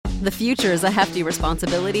The future is a hefty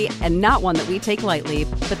responsibility and not one that we take lightly,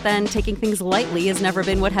 but then taking things lightly has never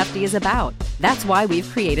been what Hefty is about. That's why we've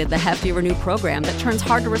created the Hefty Renew program that turns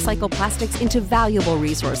hard-to-recycle plastics into valuable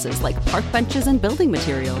resources like park benches and building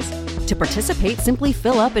materials. To participate, simply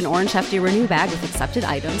fill up an orange Hefty Renew bag with accepted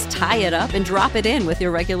items, tie it up, and drop it in with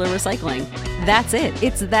your regular recycling. That's it.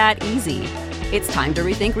 It's that easy. It's time to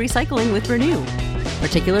rethink recycling with Renew.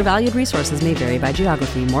 Particular valued resources may vary by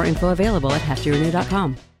geography. More info available at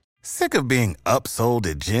heftyrenew.com. Sick of being upsold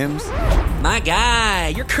at gyms? My guy,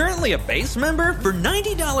 you're currently a base member? For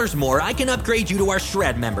 $90 more, I can upgrade you to our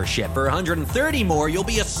Shred membership. For $130 more, you'll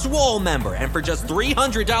be a Swole member. And for just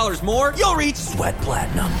 $300 more, you'll reach Sweat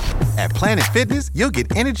Platinum. At Planet Fitness, you'll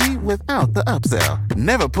get energy without the upsell.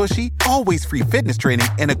 Never pushy, always free fitness training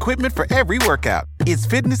and equipment for every workout. It's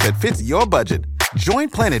fitness that fits your budget. Join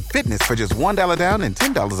Planet Fitness for just $1 down and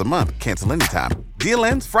 $10 a month. Cancel anytime. Deal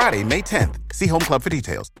ends Friday, May 10th. See Home Club for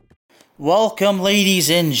details. Welcome, ladies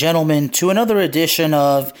and gentlemen, to another edition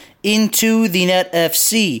of Into the Net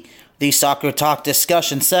FC, the soccer talk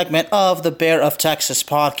discussion segment of the Bear of Texas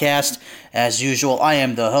podcast. As usual, I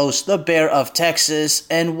am the host, the Bear of Texas,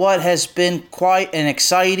 and what has been quite an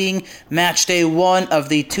exciting match day one of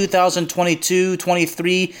the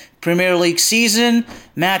 2022-23 Premier League season.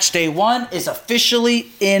 Match day one is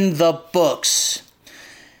officially in the books.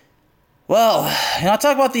 Well, I'll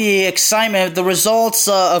talk about the excitement. The results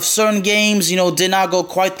of certain games, did not go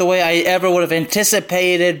quite the way I ever would have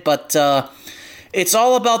anticipated, but it's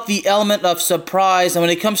all about the element of surprise. And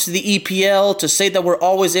when it comes to the EPL, to say that we're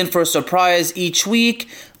always in for a surprise each week,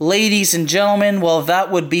 ladies and gentlemen, well, that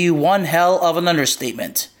would be one hell of an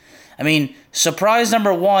understatement. I mean, surprise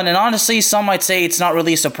number one, and honestly, some might say it's not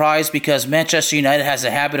really a surprise because Manchester United has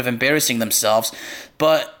a habit of embarrassing themselves,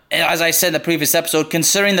 but as I said in the previous episode,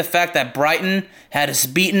 considering the fact that Brighton has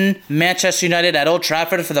beaten Manchester United at Old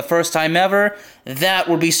Trafford for the first time ever, that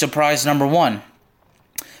would be surprise number one.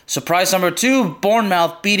 Surprise number two,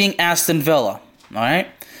 Bournemouth beating Aston Villa. Alright?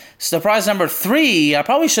 Surprise number three, I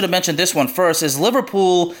probably should have mentioned this one first, is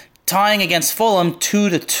Liverpool tying against Fulham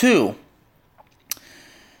 2-2.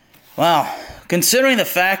 Wow. Considering the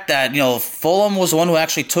fact that, Fulham was the one who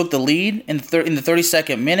actually took the lead in the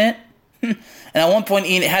 32nd minute, and at one point,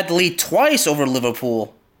 he had the lead twice over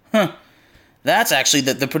Liverpool. That's actually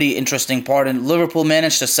the pretty interesting part. And Liverpool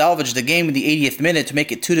managed to salvage the game in the 80th minute to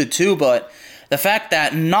make it 2-2. But the fact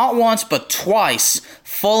that not once but twice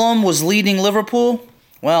Fulham was leading Liverpool,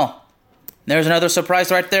 well, there's another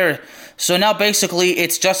surprise right there. So now basically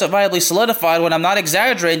it's justifiably solidified, when I'm not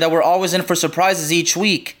exaggerating, that we're always in for surprises each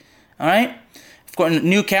week. All right? Of course,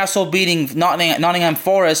 Newcastle beating Nottingham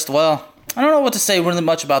Forest, well, I don't know what to say really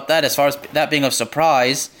much about that as far as that being a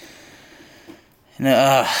surprise.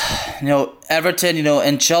 Everton,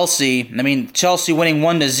 and Chelsea. I mean, Chelsea winning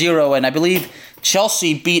 1-0, and I believe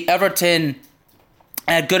Chelsea beat Everton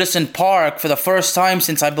at Goodison Park for the first time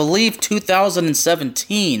since, I believe,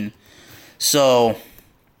 2017. So,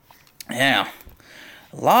 yeah.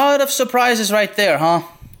 A lot of surprises right there, huh?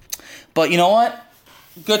 But you know what?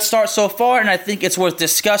 Good start so far, and I think it's worth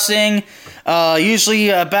discussing. Usually,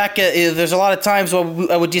 there's a lot of times where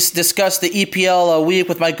I would just discuss the EPL a week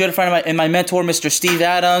with my good friend and my mentor, Mr. Steve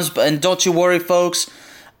Adams. And don't you worry, folks.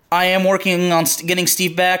 I am working on getting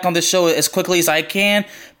Steve back on the show as quickly as I can.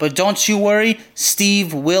 But don't you worry,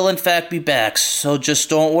 Steve will in fact be back. So just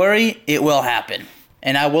don't worry, it will happen.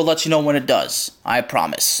 And I will let you know when it does. I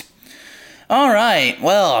promise. All right,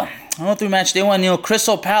 well, I went through match day one.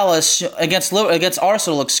 Crystal Palace against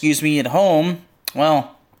Arsenal, at home.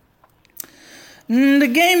 Well, the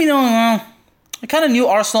game, I kind of knew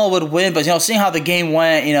Arsenal would win, but seeing how the game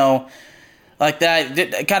went, like that,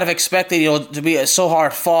 I kind of expected, to be so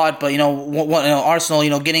hard fought. But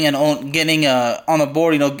Arsenal, getting on the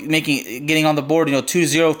board, getting on the board,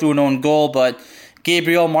 2-0 through an own goal, but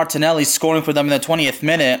Gabriel Martinelli scoring for them in the 20th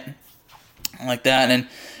minute, like that, and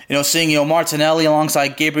seeing Martinelli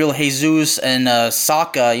alongside Gabriel Jesus and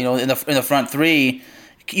Saka, in the front three,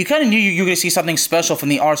 you kind of knew you were going to see something special from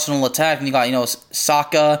the Arsenal attack. And you got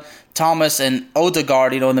Saka, Thomas, and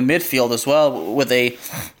Odegaard, in the midfield as well, with a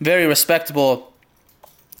very respectable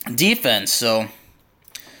defense. So,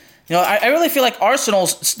 I really feel like Arsenal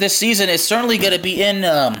this season is certainly going to be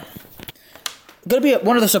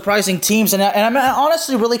one of the surprising teams, and I'm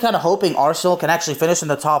honestly really kind of hoping Arsenal can actually finish in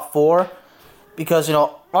the top four. Because,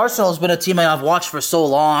 Arsenal has been a team I've watched for so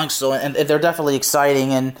long, and they're definitely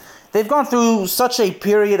exciting, and they've gone through such a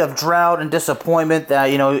period of drought and disappointment that,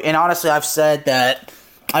 and honestly I've said that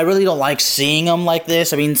I really don't like seeing them like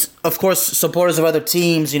this. I mean, of course, supporters of other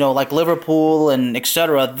teams, like Liverpool and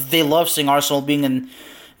etc., they love seeing Arsenal being in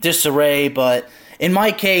disarray, but in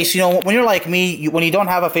my case, when you're like me, when you don't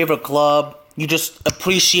have a favorite club, you just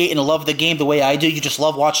appreciate and love the game the way I do. You just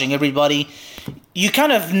love watching everybody. You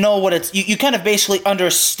kind of know what it's. You kind of basically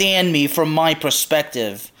understand me from my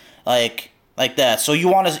perspective, like that. So I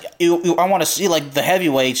want to see like the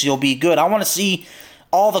heavyweights. You'll be good. I want to see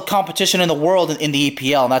all the competition in the world in the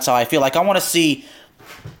EPL, and that's how I feel. Like I want to see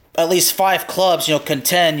at least 5 clubs,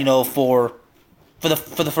 contend, for the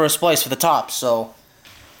first place, for the top. So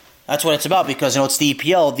that's what it's about, because it's the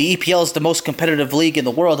EPL. The EPL is the most competitive league in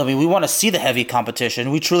the world. I mean, we want to see the heavy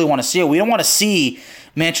competition. We truly want to see it. We don't want to see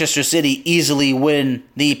Manchester City easily win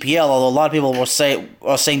the EPL, although a lot of people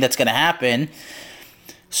are saying that's going to happen.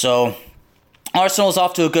 So Arsenal's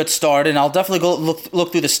off to a good start, and I'll definitely go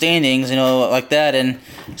look through the standings, like that. And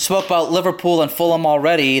spoke about Liverpool and Fulham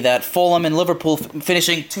already. That Fulham and Liverpool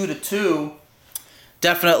finishing 2-2.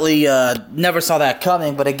 Definitely never saw that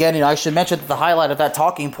coming. But again, I should mention that the highlight of that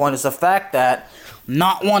talking point is the fact that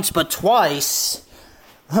not once but twice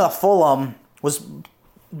Fulham was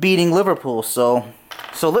beating Liverpool. So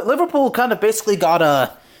Liverpool kind of basically got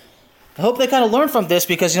a. I hope they kind of learn from this,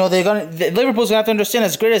 because Liverpool's gonna have to understand,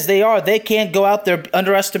 as great as they are, they can't go out there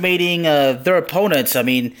underestimating their opponents. I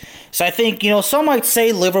mean, so I think some might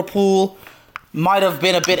say Liverpool might have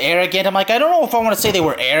been a bit arrogant. I'm like, I don't know if I want to say they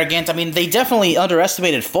were arrogant. I mean, they definitely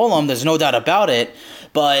underestimated Fulham. There's no doubt about it.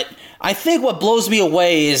 But I think what blows me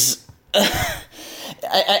away is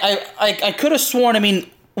I could have sworn. I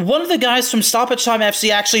mean, one of the guys from Stoppage Time FC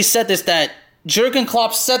actually said this, that Jurgen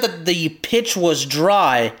Klopp said that the pitch was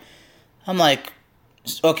dry. I'm like,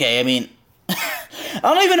 okay, I mean, I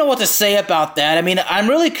don't even know what to say about that. I mean, I'm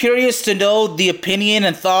really curious to know the opinion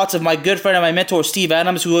and thoughts of my good friend and my mentor, Steve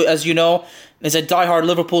Adams, who, as you know, is a diehard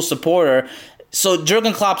Liverpool supporter. So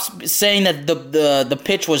Jurgen Klopp's saying that the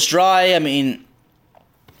pitch was dry. I mean,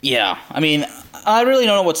 yeah. I mean, I really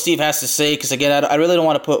don't know what Steve has to say, because, again, I really don't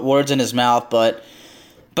want to put words in his mouth, but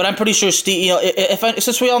I'm pretty sure Steve,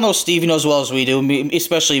 since we all know Steve, as well as we do,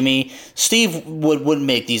 especially me, Steve would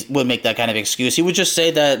make that kind of excuse. He would just say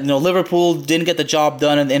that Liverpool didn't get the job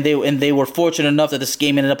done, and they were fortunate enough that this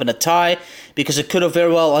game ended up in a tie, because it could have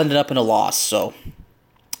very well ended up in a loss. So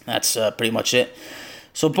that's pretty much it.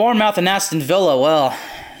 So Bournemouth and Aston Villa, well,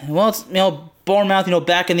 it's, Bournemouth,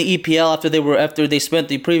 back in the EPL after they spent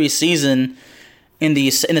the previous season in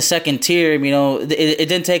the second tier. It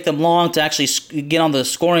didn't take them long to actually get on the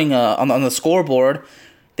scoring on the scoreboard.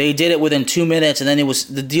 They did it within 2 minutes, and then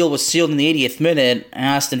the deal was sealed in the 80th minute, and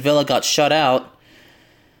Aston Villa got shut out.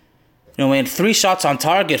 We had 3 shots on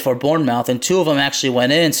target for Bournemouth, and 2 of them actually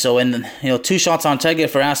went in. So, 2 shots on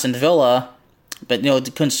target for Aston Villa, but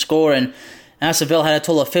couldn't score. And Aston Villa had a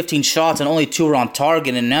total of 15 shots, and only 2 were on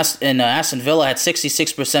target. And Aston Villa had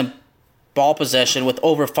 66% ball possession with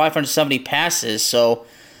over 570 passes. So,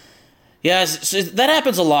 yeah, so that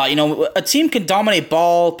happens a lot. A team can dominate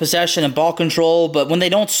ball possession and ball control, but when they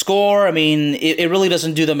don't score, I mean, it really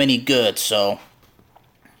doesn't do them any good. So,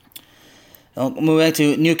 moving back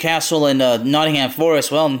to Newcastle and Nottingham Forest.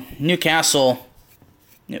 Well, Newcastle,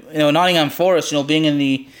 Nottingham Forest, being in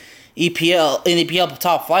the EPL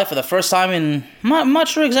top 5 for the first time in I'm not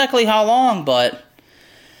sure exactly how long, but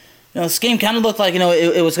this game kind of looked like,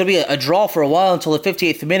 it was going to be a draw for a while until the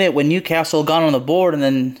 58th minute, when Newcastle got on the board and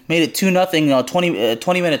then made it 2-0,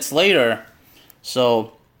 20 minutes later.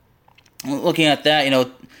 So, looking at that,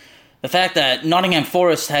 the fact that Nottingham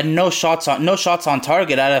Forest had no shots on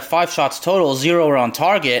target out of 5 shots total, 0 were on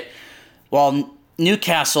target, while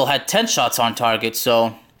Newcastle had 10 shots on target.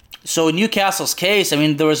 So in Newcastle's case, I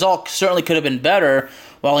mean, the result certainly could have been better,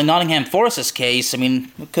 while in Nottingham Forest's case, I mean,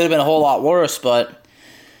 it could have been a whole lot worse, but.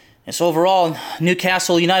 And so overall,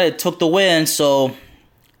 Newcastle United took the win. So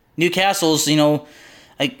Newcastle's, them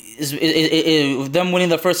winning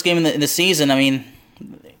their first game in the season. I mean,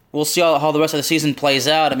 we'll see how the rest of the season plays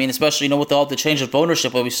out. I mean, especially with all the change of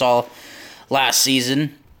ownership that we saw last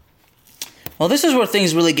season. Well, this is where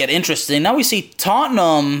things really get interesting. Now we see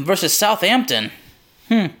Tottenham versus Southampton.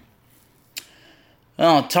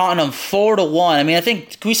 Oh, Tottenham 4-1. I mean, I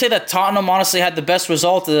think, can we say that Tottenham honestly had the best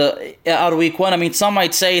result out of week 1? I mean, some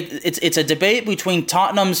might say it's a debate between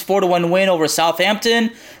Tottenham's 4-1 win over Southampton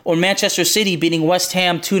or Manchester City beating West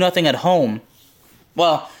Ham 2-0 at home.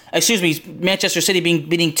 Well, excuse me, Manchester City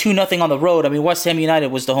beating 2-0 on the road. I mean, West Ham United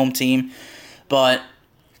was the home team. But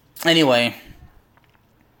anyway,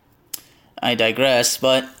 I digress.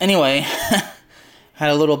 But anyway, had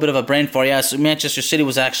a little bit of a brain fart. Yeah, so Manchester City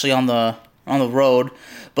was actually on the road,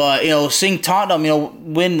 but seeing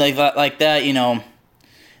Tottenham win like that,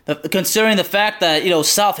 considering the fact that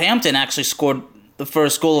Southampton actually scored the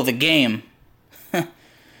first goal of the game,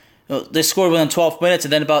 they scored within 12 minutes,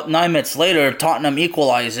 and then about 9 minutes later, Tottenham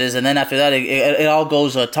equalizes, and then after that, it all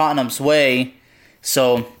goes Tottenham's way.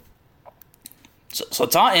 So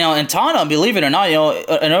and Tottenham, believe it or not,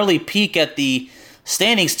 an early peek at the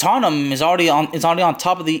standings. Tottenham is already on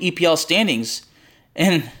top of the EPL standings,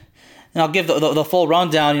 and I'll give the full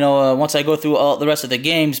rundown, once I go through the rest of the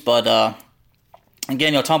games. But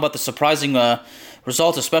again, talking about the surprising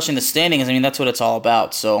results, especially in the standings. I mean, that's what it's all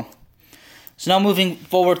about. So now moving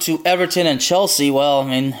forward to Everton and Chelsea. Well,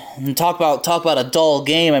 I mean, talk about a dull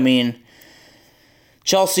game. I mean,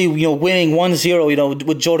 Chelsea, winning 1-0,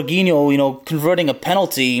 with Jorginho, converting a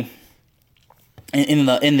penalty in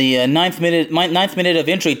the ninth minute of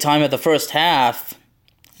injury time of the first half.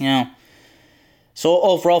 So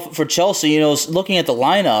overall for Chelsea, looking at the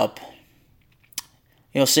lineup,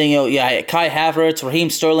 seeing Kai Havertz,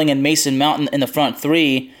 Raheem Sterling, and Mason Mount in the front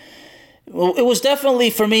three. Well, it was definitely,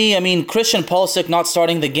 for me, I mean, Christian Pulisic not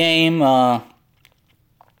starting the game kind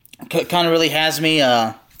of really has me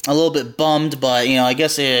a little bit bummed, but, I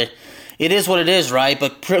guess it is what it is, right?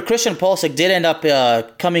 But Christian Pulisic did end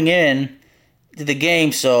up coming in to the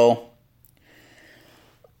game, so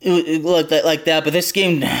it looked like that. But this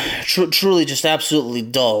game truly just absolutely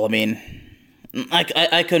dull. I mean,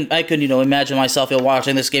 I couldn't imagine myself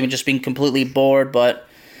watching this game and just being completely bored, but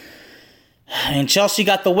Chelsea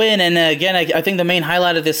got the win, and again, I think the main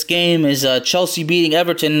highlight of this game is Chelsea beating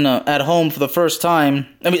Everton at home for the first time.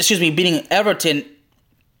 Beating Everton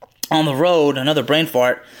on the road, another brain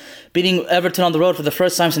fart, beating Everton on the road for the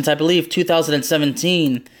first time since, I believe,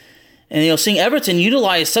 2017. And, seeing Everton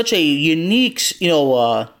utilize such a unique,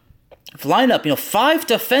 lineup, 5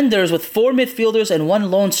 defenders with 4 midfielders and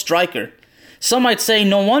 1 lone striker. Some might say,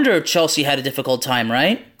 no wonder Chelsea had a difficult time,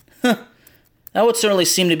 right? That would certainly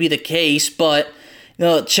seem to be the case, but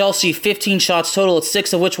Chelsea 15 shots total,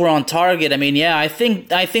 6 of which were on target. I mean, yeah, I think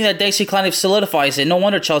that basically kind of solidifies it. No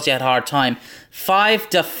wonder Chelsea had a hard time. 5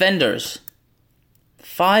 defenders.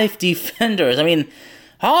 5 defenders. I mean,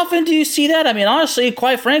 how often do you see that? I mean, honestly,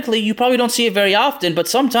 quite frankly, you probably don't see it very often, but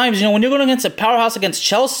sometimes, when you're going against a powerhouse against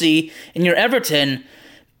Chelsea and you're Everton,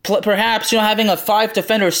 perhaps, having a 5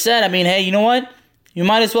 defender set, I mean, hey, you know what? You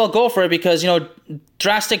might as well go for it because,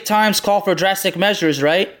 drastic times call for drastic measures,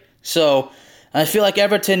 right? So I feel like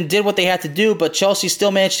Everton did what they had to do, but Chelsea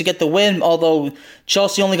still managed to get the win, although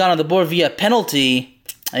Chelsea only got on the board via penalty.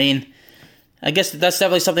 I mean, I guess that's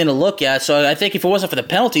definitely something to look at. So I think if it wasn't for the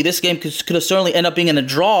penalty, this game could have certainly ended up being in a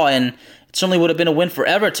draw, and it certainly would have been a win for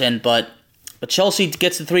Everton. But Chelsea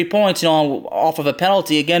gets the 3 points, off of a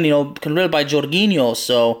penalty, again, converted by Jorginho.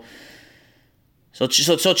 So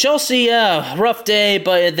Chelsea, rough day,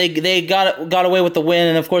 but they got away with the win.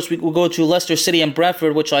 And of course, we'll go to Leicester City and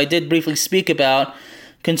Brentford, which I did briefly speak about,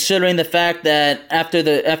 considering the fact that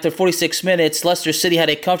after 46 minutes, Leicester City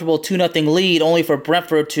had a comfortable 2-0 lead, only for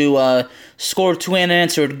Brentford to score 2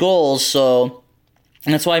 unanswered goals. So,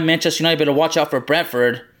 and that's why Manchester United better watch out for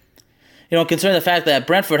Brentford. Considering the fact that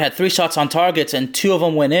Brentford had 3 shots on targets and 2 of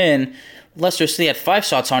them went in, Leicester City had 5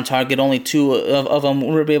 shots on target, only 2 of them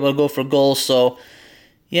were able to go for goals. So,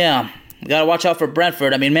 yeah, we got to watch out for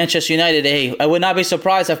Brentford. I mean, Manchester United, hey, I would not be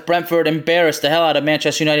surprised if Brentford embarrassed the hell out of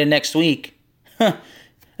Manchester United next week. I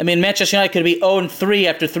mean, Manchester United could be 0-3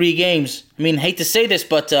 after 3 games. I mean, hate to say this,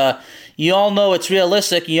 but you all know it's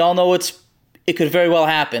realistic. You all know it could very well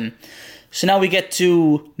happen. So now we get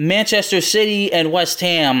to Manchester City and West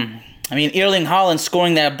Ham. I mean, Erling Haaland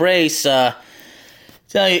scoring that brace.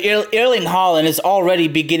 Tell you, Erling Haaland is already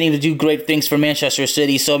beginning to do great things for Manchester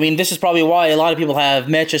City. So, I mean, this is probably why a lot of people have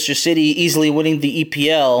Manchester City easily winning the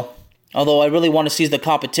EPL. Although I really want to seize the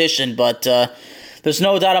competition. But there's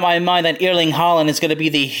no doubt in my mind that Erling Haaland is going to be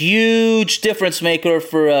the huge difference maker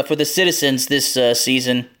for the citizens this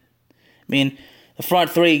season. I mean, the front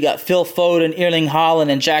three, you got Phil Foden, Erling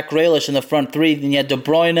Haaland, and Jack Grealish in the front three. Then you had De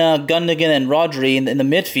Bruyne, Gundogan, and Rodri in the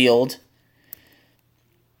midfield.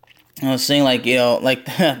 I was saying,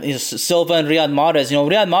 Silva and Riyad Mahrez.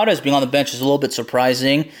 Riyad Mahrez being on the bench is a little bit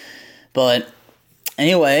surprising. But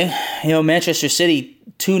anyway, Manchester City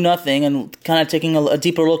 2-0, and kind of taking a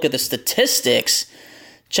deeper look at the statistics.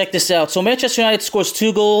 Check this out. So Manchester United scores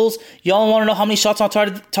 2 goals. Y'all want to know how many shots on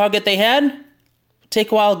target they had?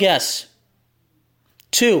 Take a wild guess.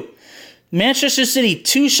 2. Manchester City,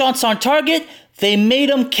 2 shots on target. They made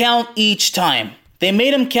them count each time. They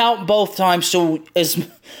made them count both times, so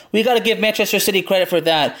we got to give Manchester City credit for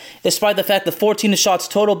that. Despite the fact that 14 shots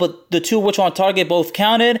total, but the 2 which were on target both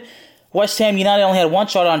counted. West Ham United only had 1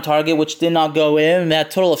 shot on target, which did not go in. They had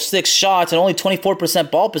a total of 6 shots and only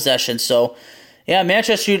 24% ball possession. So, yeah,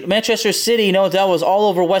 Manchester City, that was all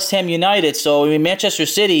over West Ham United. So, I mean, Manchester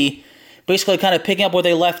City basically kind of picking up where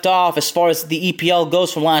they left off as far as the EPL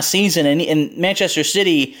goes from last season. And Manchester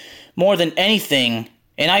City, more than anything,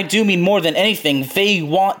 and I do mean more than anything, they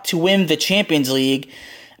want to win the Champions League.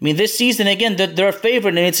 I mean, this season, again, they're a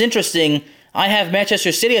favorite, and it's interesting. I have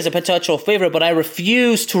Manchester City as a potential favorite, but I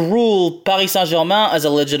refuse to rule Paris Saint-Germain as a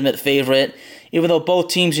legitimate favorite, even though both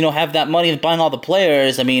teams, have that money and buying all the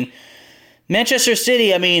players. I mean, Manchester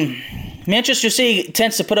City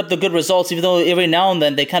tends to put up the good results, even though every now and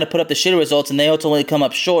then they kind of put up the shitty results and they ultimately come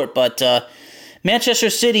up short. But Manchester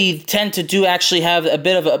City tend to actually have a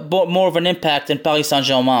bit of more of an impact than Paris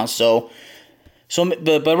Saint-Germain.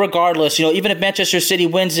 But regardless, even if Manchester City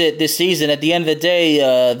wins it this season, at the end of the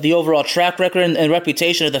day, the overall track record and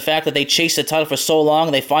reputation of the fact that they chased the title for so long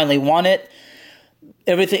and they finally won it,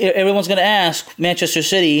 everyone's going to ask Manchester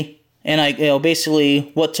City, and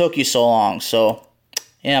basically, what took you so long? So,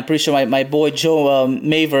 yeah, I'm pretty sure my boy Joe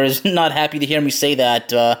Maver is not happy to hear me say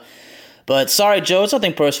that. But sorry, Joe, it's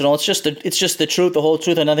nothing personal. It's just the truth, the whole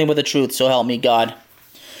truth, and nothing but the truth. So help me God.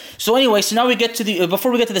 So anyway, now we get to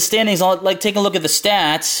before we get to the standings, I'll take a look at the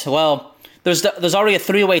stats. Well, there's already a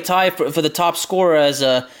 3-way tie for the top scorer, as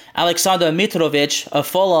Alexander Mitrovic of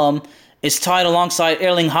Fulham is tied alongside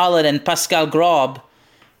Erling Haaland and Pascal Grob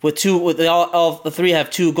with all the three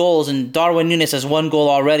have 2 goals, and Darwin Núñez has 1 goal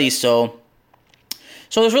already. So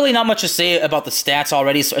there's really not much to say about the stats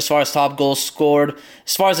already as far as top goals scored.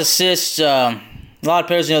 As far as assists, a lot of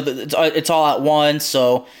players, it's all at once.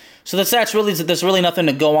 So the stats really, there's really nothing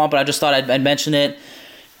to go on, but I just thought I'd mention it.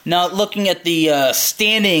 Now, looking at the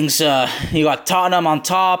standings, you got Tottenham on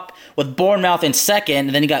top with Bournemouth in second,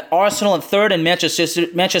 and then you got Arsenal in third and Manchester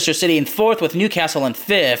City in fourth with Newcastle in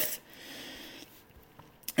fifth.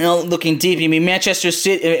 Looking deep,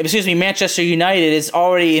 Manchester United is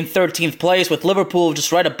already in 13th place with Liverpool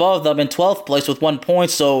just right above them in 12th place with 1 point.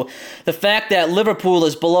 So the fact that Liverpool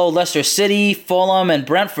is below Leicester City, Fulham, and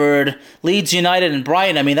Brentford, Leeds United, and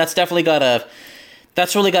Brighton, that's really got to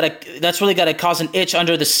cause an itch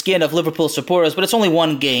under the skin of Liverpool supporters. But it's only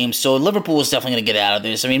one game, so Liverpool is definitely going to get out of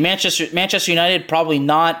this. Manchester United probably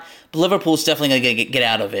not, but Liverpool is definitely going to get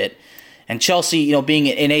out of it. And Chelsea, being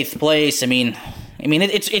in 8th place,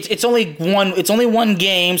 it's only one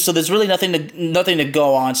game, so there's really nothing to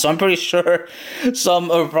go on. So I'm pretty sure some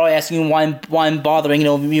are probably asking why I'm bothering,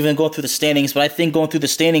 even going through the standings. But I think going through the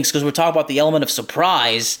standings, because we're talking about the element of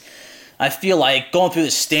surprise, I feel like going through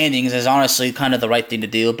the standings is honestly kind of the right thing to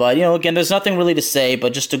do. But again, there's nothing really to say.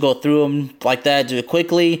 But just to go through them like that, do it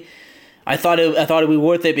quickly. I thought it would be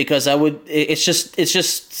worth it because it's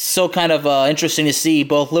just so kind of interesting to see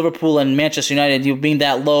both Liverpool and Manchester United being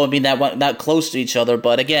that low and being that close to each other.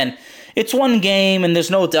 But again, it's one game, and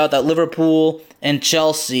there's no doubt that Liverpool and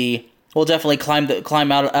Chelsea will definitely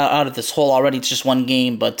climb out of this hole already. It's just one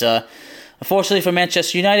game, but unfortunately for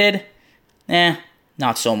Manchester United,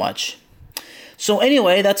 not so much. So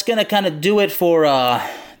anyway, that's gonna kind of do it for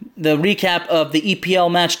the recap of the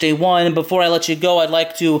EPL Match Day 1. And before I let you go, I'd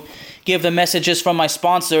like to give the messages from my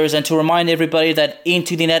sponsors and to remind everybody that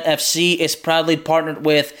Into the Net FC is proudly partnered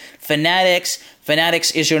with Fanatics. Fanatics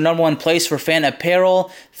is your number one place for fan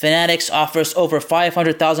apparel. Fanatics offers over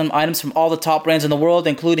 500,000 items from all the top brands in the world,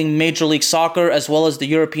 including Major League Soccer as well as the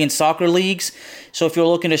European soccer leagues. So if you're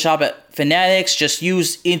looking to shop at Fanatics, just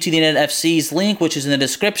use Into the Net FC's link, which is in the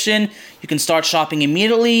description. You can start shopping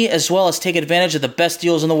immediately, as well as take advantage of the best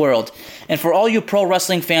deals in the world. And for all you pro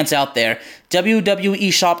wrestling fans out there,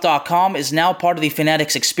 WWEshop.com is now part of the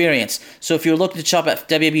Fanatics experience. So if you're looking to shop at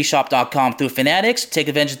WWEshop.com through Fanatics, take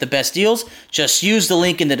advantage of the best deals, just use the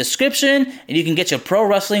link in the description, and you can get your pro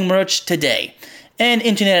wrestling merch today. And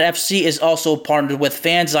Internet FC is also partnered with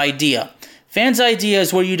Fans Idea. Fans Idea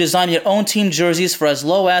is where you design your own team jerseys for as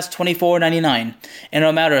low as $24.99. In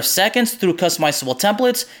a matter of seconds, through customizable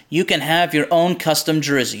templates, you can have your own custom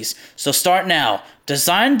jerseys. So start now.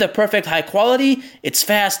 Design the perfect high quality, it's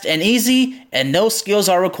fast and easy, and no skills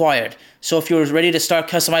are required. So if you're ready to start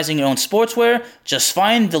customizing your own sportswear, just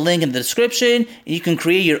find the link in the description, and you can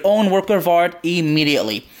create your own work of art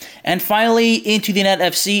immediately. And finally, Into the Net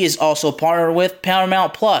FC is also partnered with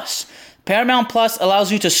Paramount Plus. Paramount Plus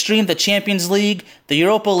allows you to stream the Champions League, the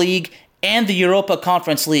Europa League, and the Europa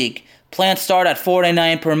Conference League. Plans start at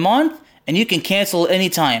 $4.99 per month, and you can cancel at any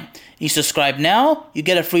time. You subscribe now, you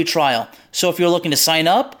get a free trial. So if you're looking to sign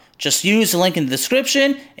up, just use the link in the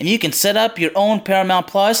description, and you can set up your own Paramount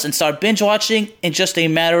Plus and start binge watching in just a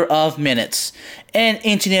matter of minutes. And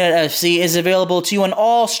Internet FC is available to you on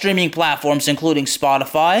all streaming platforms, including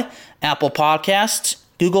Spotify, Apple Podcasts,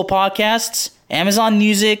 Google Podcasts, Amazon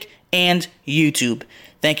Music, and YouTube.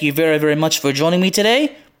 Thank you very, very much for joining me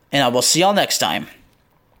today, and I will see y'all next time.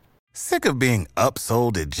 Sick of being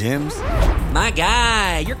upsold at gyms? My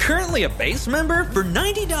guy, you're currently a base member? For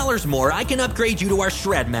 $90 more, I can upgrade you to our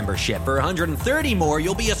Shred membership. For $130 more,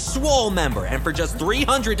 you'll be a Swole member. And for just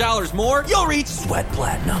 $300 more, you'll reach Sweat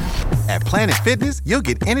Platinum. At Planet Fitness, you'll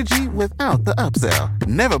get energy without the upsell.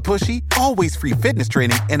 Never pushy, always free fitness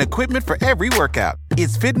training and equipment for every workout.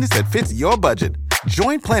 It's fitness that fits your budget.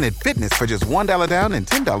 Join Planet Fitness for just $1 down and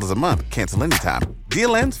 $10 a month. Cancel anytime.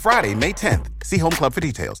 Deal ends Friday, May 10th. See Home Club for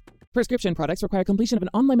details. Prescription products require completion of an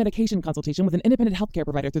online medication consultation with an independent healthcare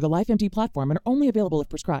provider through the LifeMD platform and are only available if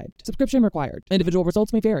prescribed. Subscription required. Individual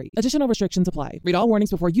results may vary. Additional restrictions apply. Read all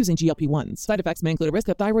warnings before using GLP-1s. Side effects may include a risk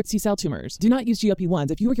of thyroid C-cell tumors. Do not use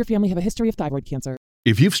GLP-1s if you or your family have a history of thyroid cancer.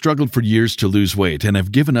 If you've struggled for years to lose weight and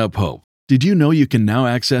have given up hope, did you know you can now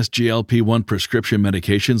access GLP-1 prescription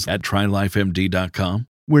medications at TryLifeMD.com?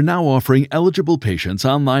 We're now offering eligible patients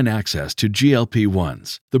online access to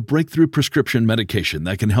GLP-1s, the breakthrough prescription medication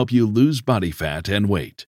that can help you lose body fat and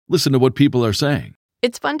weight. Listen to what people are saying.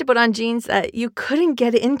 It's fun to put on jeans that you couldn't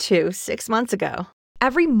get into 6 months ago.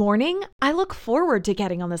 Every morning, I look forward to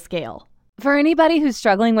getting on the scale. For anybody who's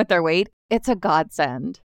struggling with their weight, it's a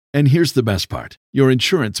godsend. And here's the best part. Your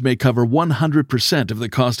insurance may cover 100% of the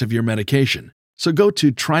cost of your medication. So go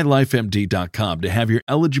to TryLifeMD.com to have your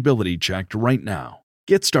eligibility checked right now.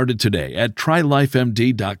 Get started today at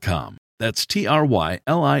TryLifeMD.com. That's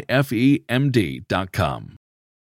TryLifeMD.com.